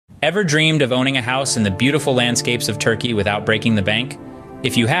Ever dreamed of owning a house in the beautiful landscapes of Turkey without breaking the bank?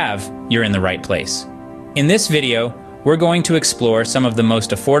 If you have, you're in the right place. In this video, we're going to explore some of the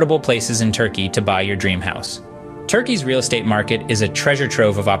most affordable places in Turkey to buy your dream house. Turkey's real estate market is a treasure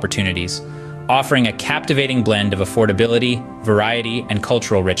trove of opportunities, offering a captivating blend of affordability, variety, and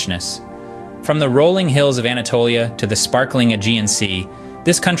cultural richness. From the rolling hills of Anatolia to the sparkling Aegean Sea,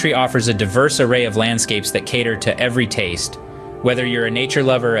 this country offers a diverse array of landscapes that cater to every taste. Whether you're a nature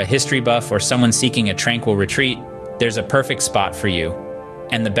lover, a history buff, or someone seeking a tranquil retreat, there's a perfect spot for you.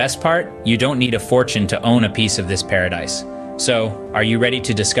 And the best part? You don't need a fortune to own a piece of this paradise. So, are you ready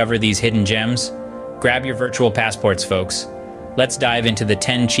to discover these hidden gems? Grab your virtual passports, folks. Let's dive into the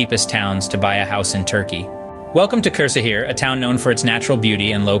 10 cheapest towns to buy a house in Turkey. Welcome to Kirsehir, a town known for its natural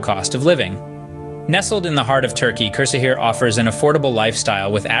beauty and low cost of living. Nestled in the heart of Turkey, Kirsehir offers an affordable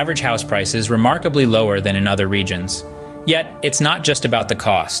lifestyle with average house prices remarkably lower than in other regions. Yet, it's not just about the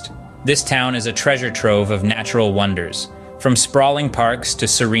cost. This town is a treasure trove of natural wonders, from sprawling parks to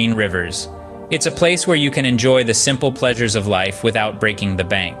serene rivers. It's a place where you can enjoy the simple pleasures of life without breaking the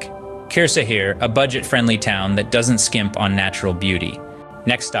bank. Kirsehir, a budget-friendly town that doesn't skimp on natural beauty.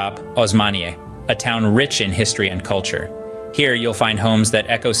 Next stop, Osmaniye, a town rich in history and culture. Here you'll find homes that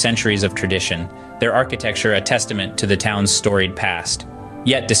echo centuries of tradition, their architecture a testament to the town's storied past.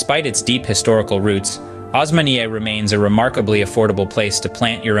 Yet, despite its deep historical roots, Osmaniye remains a remarkably affordable place to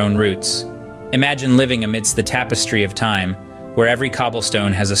plant your own roots. Imagine living amidst the tapestry of time, where every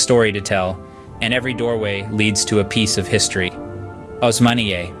cobblestone has a story to tell, and every doorway leads to a piece of history.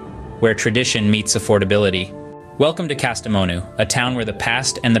 Osmaniye, where tradition meets affordability. Welcome to Kastamonu, a town where the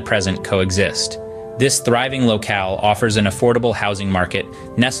past and the present coexist. This thriving locale offers an affordable housing market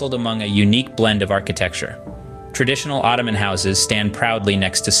nestled among a unique blend of architecture. Traditional Ottoman houses stand proudly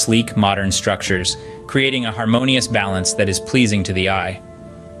next to sleek, modern structures, creating a harmonious balance that is pleasing to the eye.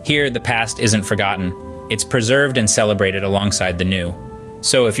 Here, the past isn't forgotten. It's preserved and celebrated alongside the new.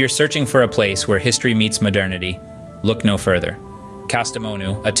 So if you're searching for a place where history meets modernity, look no further.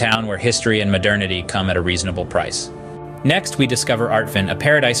 Kastamonu, a town where history and modernity come at a reasonable price. Next, we discover Artvin, a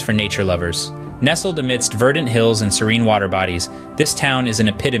paradise for nature lovers. Nestled amidst verdant hills and serene water bodies, this town is an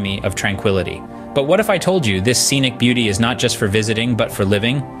epitome of tranquility. But what if I told you this scenic beauty is not just for visiting, but for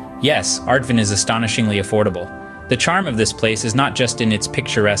living? Yes, Artvin is astonishingly affordable. The charm of this place is not just in its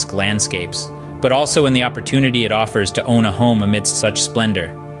picturesque landscapes, but also in the opportunity it offers to own a home amidst such splendor.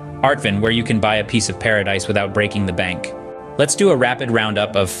 Artvin, where you can buy a piece of paradise without breaking the bank. Let's do a rapid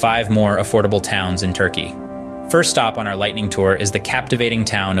roundup of 5 more affordable towns in Turkey. First stop on our lightning tour is the captivating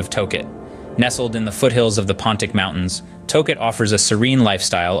town of Tokat. Nestled in the foothills of the Pontic Mountains, Tokat offers a serene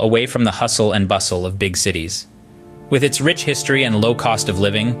lifestyle away from the hustle and bustle of big cities. With its rich history and low cost of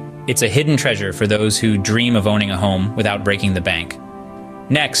living, it's a hidden treasure for those who dream of owning a home without breaking the bank.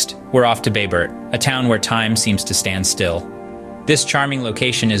 Next, we're off to Bayburt, a town where time seems to stand still. This charming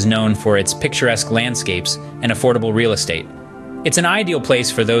location is known for its picturesque landscapes and affordable real estate. It's an ideal place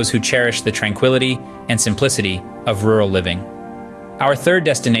for those who cherish the tranquility and simplicity of rural living. Our third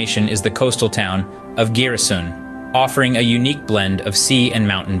destination is the coastal town of Giresun, offering a unique blend of sea and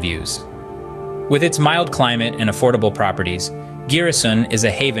mountain views. With its mild climate and affordable properties, Giresun is a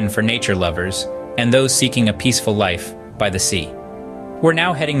haven for nature lovers and those seeking a peaceful life by the sea. We're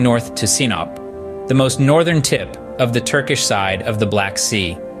now heading north to Sinop, the most northern tip of the Turkish side of the Black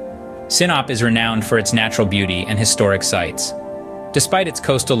Sea. Sinop is renowned for its natural beauty and historic sites. Despite its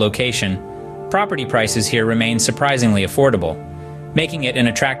coastal location, property prices here remain surprisingly affordable, making it an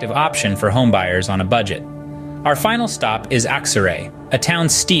attractive option for homebuyers on a budget. Our final stop is Aksaray, a town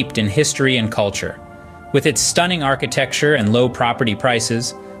steeped in history and culture. With its stunning architecture and low property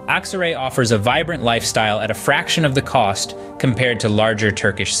prices, Aksaray offers a vibrant lifestyle at a fraction of the cost compared to larger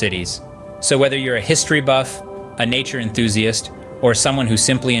Turkish cities. So whether you're a history buff, a nature enthusiast, or someone who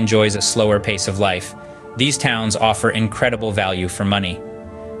simply enjoys a slower pace of life, these towns offer incredible value for money.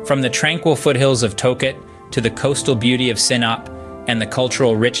 From the tranquil foothills of Tokat to the coastal beauty of Sinop and the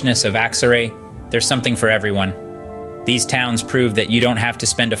cultural richness of Aksaray, there's something for everyone. These towns prove that you don't have to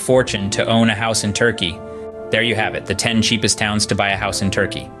spend a fortune to own a house in Turkey. There you have it, the 10 cheapest towns to buy a house in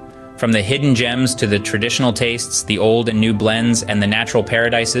Turkey. From the hidden gems to the traditional tastes, the old and new blends, and the natural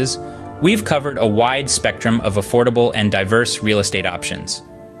paradises, we've covered a wide spectrum of affordable and diverse real estate options.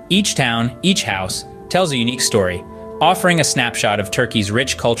 Each town, each house, tells a unique story, offering a snapshot of Turkey's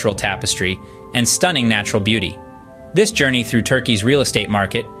rich cultural tapestry and stunning natural beauty. This journey through Turkey's real estate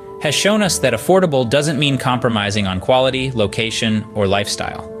market has shown us that affordable doesn't mean compromising on quality, location, or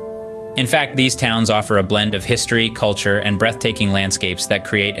lifestyle. In fact, these towns offer a blend of history, culture, and breathtaking landscapes that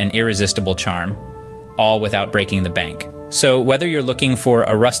create an irresistible charm, all without breaking the bank. So whether you're looking for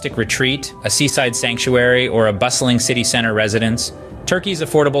a rustic retreat, a seaside sanctuary, or a bustling city center residence, Turkey's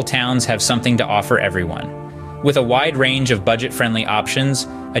affordable towns have something to offer everyone. With a wide range of budget-friendly options,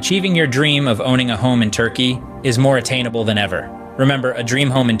 achieving your dream of owning a home in Turkey is more attainable than ever. Remember, a dream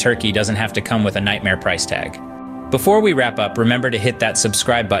home in Turkey doesn't have to come with a nightmare price tag. Before we wrap up, remember to hit that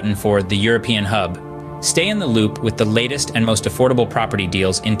subscribe button for the European Hub. Stay in the loop with the latest and most affordable property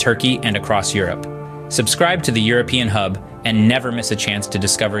deals in Turkey and across Europe. Subscribe to the European Hub and never miss a chance to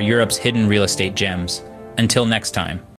discover Europe's hidden real estate gems. Until next time.